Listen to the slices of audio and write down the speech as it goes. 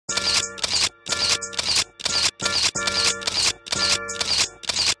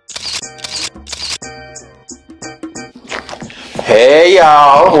Hey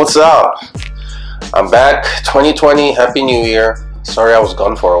y'all, what's up? I'm back. 2020, Happy New Year. Sorry I was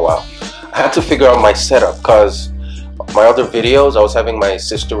gone for a while. I had to figure out my setup because my other videos, I was having my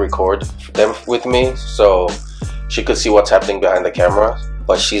sister record them with me so she could see what's happening behind the camera,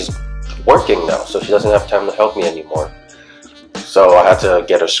 but she's working now, so she doesn't have time to help me anymore. So I had to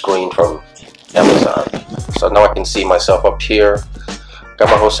get a screen from Amazon. So now I can see myself up here. Got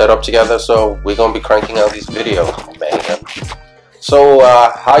my whole setup together, so we're gonna be cranking out these videos, man. So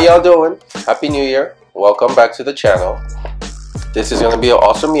how y'all doing? Happy New Year. Welcome back to the channel. This is gonna be an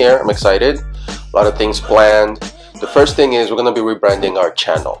awesome year. I'm excited. A lot of things planned. The first thing is we're gonna be rebranding our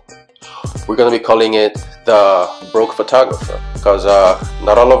channel. We're gonna be calling it the Broke Photographer because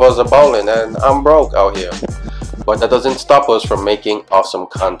not all of us are balling, and I'm broke out here. But that doesn't stop us from making awesome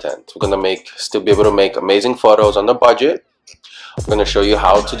content. We're gonna still be able to make amazing photos on the budget. I'm going to show you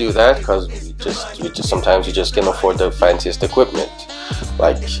how to do that because sometimes you just can't afford the fanciest equipment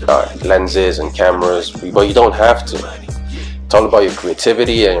like lenses and cameras, but you don't have to. It's all about your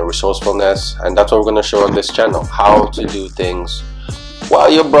creativity and your resourcefulness, and that's what we're going to show on this channel, how to do things while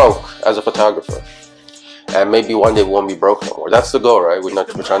you're broke as a photographer. And maybe one day we won't be broke no more. That's the goal, right? We're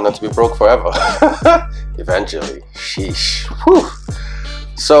trying not to be broke forever. Eventually. Sheesh. Whew.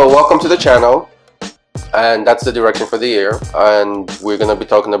 So welcome to the channel. And that's the direction for the year, and we're going to be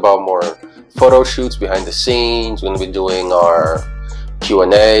talking about more photo shoots behind the scenes. We're going to be doing our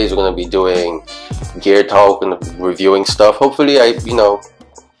Q&As. We're going to be doing gear talk and reviewing stuff. Hopefully I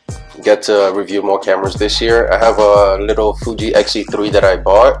get to review more cameras this year. I have a little Fuji X-E3 that I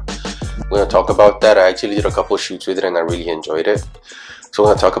bought. We're going to talk about that. I actually did a couple shoots with it and I really enjoyed it, so we're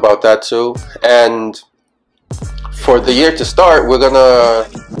going to talk about that too. And for the year to start, we're gonna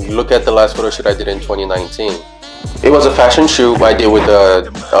look at the last photo shoot I did in 2019. It was a fashion shoot I did with a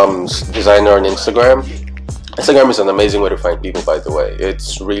designer on Instagram. Instagram is an amazing way to find people, by the way.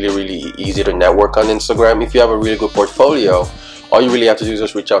 It's really easy to network on Instagram. If you have a really good portfolio, all you really have to do is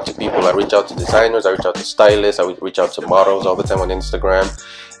just reach out to people. I reach out to designers, I reach out to stylists, I reach out to models all the time on Instagram.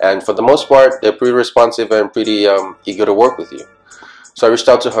 And for the most part, they're pretty responsive and pretty eager to work with you. So I reached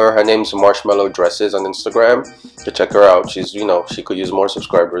out to her. Her name's Marshmallow Dresses on Instagram. To check her out. She's, she could use more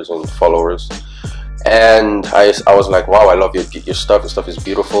subscribers and followers. And I was like, wow, I love your stuff. Your stuff is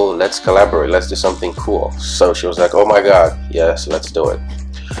beautiful. Let's collaborate. Let's do something cool. So she was like, oh my God, yes, let's do it.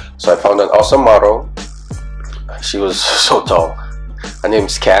 So I found an awesome model. She was so tall. Her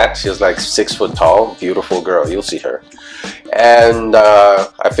name's Kat. She was like 6 foot tall. Beautiful girl. You'll see her. And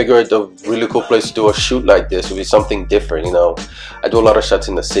I figured a really cool place to do a shoot like this would be something different. I do a lot of shots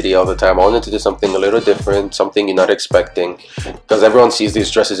in the city all the time. I wanted to do something a little different, something you're not expecting, because everyone sees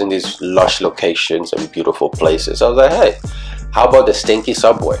these dresses in these lush locations and beautiful places. I was like, hey, how about the stinky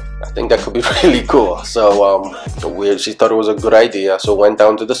subway? I think that could be really cool. So she thought it was a good idea, so went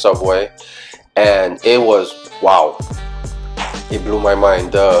down to the subway, and it was, wow, it blew my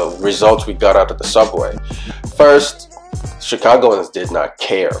mind, the results we got out of the subway. First, Chicagoans did not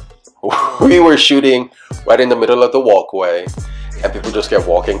care. We were shooting right in the middle of the walkway, and people just kept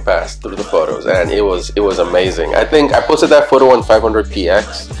walking past through the photos, and it was amazing. I think I posted that photo on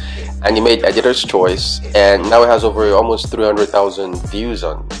 500px, and you made editor's choice, and now it has over almost 300,000 views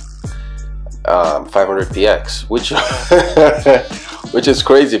on 500px, which is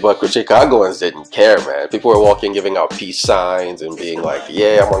crazy. But Chicagoans didn't care, man. People were walking, giving out peace signs and being like,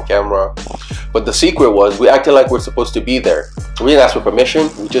 yeah, I'm on camera. But the secret was we acted like we're supposed to be there. We didn't ask for permission.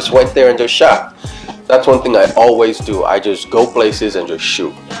 We just went there and just shot. That's one thing I always do. I just go places and just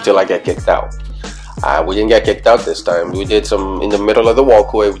shoot till I get kicked out. We didn't get kicked out this time. We did some in the middle of the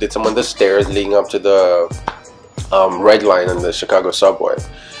walkway. We did some on the stairs leading up to the red line on the Chicago subway.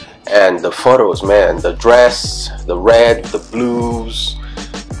 And the photos, man, the dress, the red, the blues,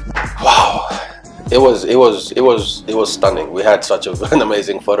 wow, it was stunning. We had such an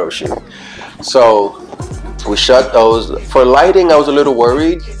amazing photo shoot. So we shot those. For lighting, I was a little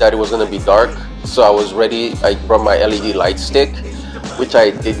worried that it was gonna be dark, so I was ready. I brought my LED light stick, which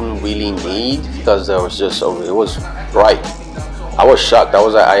I didn't really need because there was just it was bright. I was shocked. I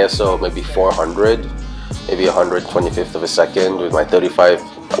was at ISO maybe 400, maybe 125th of a second with my 35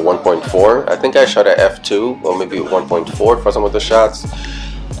 1.4. I think I shot at f2 or maybe 1.4 for some of the shots,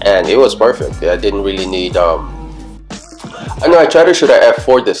 and it was perfect. I didn't really need I know I tried to shoot at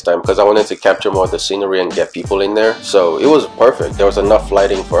f4 this time because I wanted to capture more of the scenery and get people in there, so it was perfect. There was enough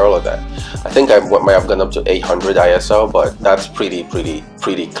lighting for all of that. I think I might have gone up to 800 ISO, but that's pretty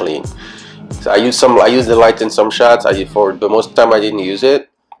clean. So I used the light in some shots. For the most time I didn't use it.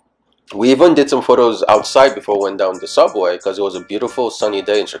 We even did some photos outside before we went down the subway because it was a beautiful sunny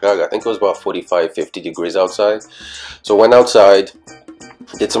day in Chicago. I think it was about 45, 50 degrees outside. So went outside,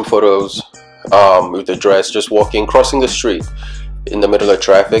 did some photos with the dress, just walking, crossing the street in the middle of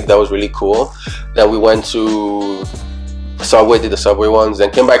traffic. That was really cool. Then we went to subway, did the subway ones,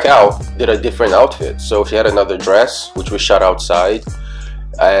 then came back out, did a different outfit. So she had another dress, which we shot outside,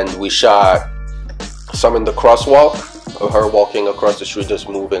 and we shot some in the crosswalk of her walking across the street, just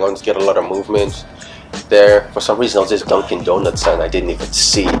moving on, to get a lot of movement there. For some reason, there's this Dunkin' Donuts sign I didn't even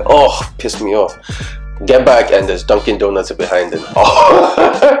see. Oh, pissed me off. Get back, and there's Dunkin' Donuts behind it.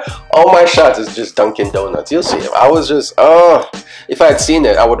 Oh, all my shots is just Dunkin' Donuts. You'll see it. I was just, if I had seen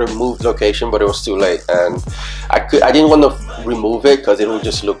it, I would have moved location, but it was too late, and I didn't want to remove it because it would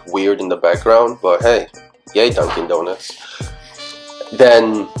just look weird in the background. But hey, yay, Dunkin' Donuts.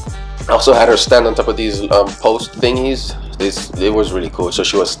 Then I also had her stand on top of these post thingies. It was really cool. So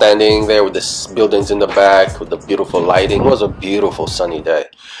she was standing there with the buildings in the back with the beautiful lighting. It was a beautiful sunny day.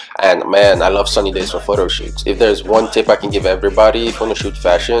 And man, I love sunny days for photo shoots. If there's one tip I can give everybody, if you want to shoot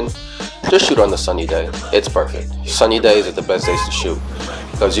fashion, just shoot on the sunny day. It's perfect. Sunny days are the best days to shoot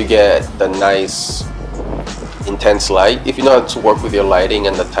because you get the nice intense light. If you know how to work with your lighting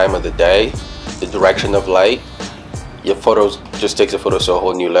and the time of the day, the direction of light, your photos just takes the photos to a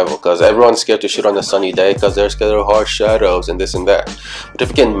whole new level, because everyone's scared to shoot on a sunny day because they're scared of harsh shadows and this and that. But if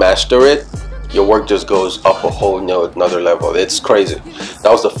you can master it, your work just goes up a whole another level. It's crazy. That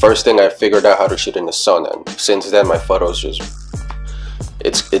was the first thing I figured out how to shoot in the sun, and since then my photos just,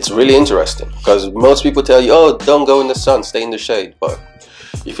 it's really interesting, because most people tell you, oh, don't go in the sun, stay in the shade. But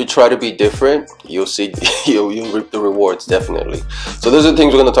if you try to be different, you'll see, you'll reap the rewards, definitely. So those are the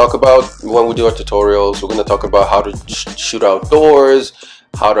things we're going to talk about when we do our tutorials. We're going to talk about how to shoot outdoors,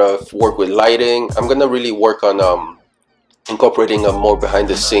 how to work with lighting. I'm going to really work on incorporating a more behind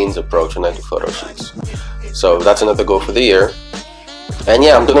the scenes approach when I do photo shoots. So that's another goal for the year. And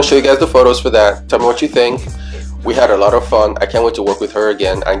yeah, I'm going to show you guys the photos for that. Tell me what you think. We had a lot of fun. I can't wait to work with her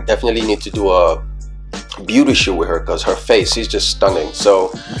again. I definitely need to do a beauty shoot with her because her face is just stunning.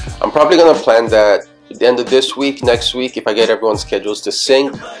 So I'm probably gonna plan that at the end of this week, next week, if I get everyone's schedules to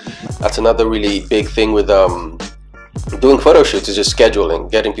sync. That's another really big thing with doing photo shoots, is just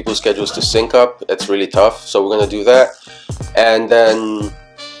scheduling, getting people's schedules to sync up. It's really tough, so we're gonna do that. And then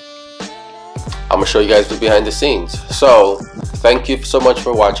I'm gonna show you guys the behind the scenes. So thank you so much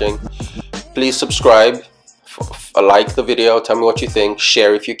for watching. Please subscribe, like the video, tell me what you think,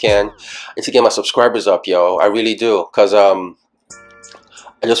 share if you can. I need to get my subscribers up, yo. I really do, because I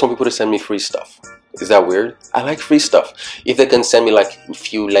just want people to send me free stuff. Is that weird? I like free stuff. If they can send me like a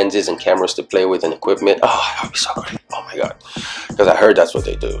few lenses and cameras to play with and equipment, oh, that would be so great. Oh my god, because I heard that's what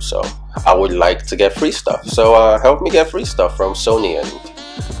they do. So I would like to get free stuff. So help me get free stuff from Sony. And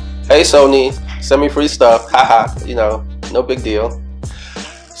hey Sony, send me free stuff. Haha, you know, no big deal.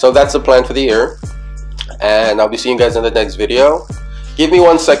 So that's the plan for the year. And I'll be seeing you guys in the next video. Give me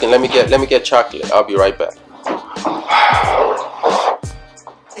 1 second. Let me get chocolate. I'll be right back.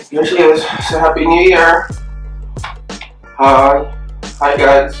 Here she is. So happy New Year. Hi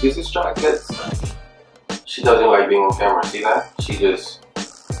guys. This is chocolate. She doesn't like being on camera. See that?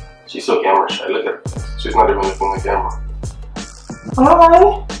 She's so camera shy. Look at her. She's not even looking at the camera.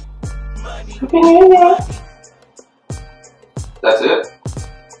 Hi. Happy New Year. That's it.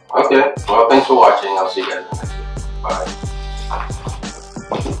 Okay, well, thanks for watching. I'll see you guys in the next video. Bye.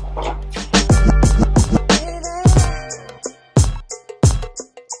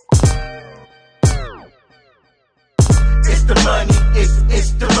 It's the money,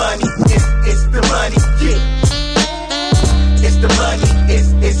 it's the money, it's the money, yeah. It's the money,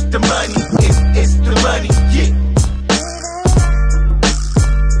 it's the money, it's the money.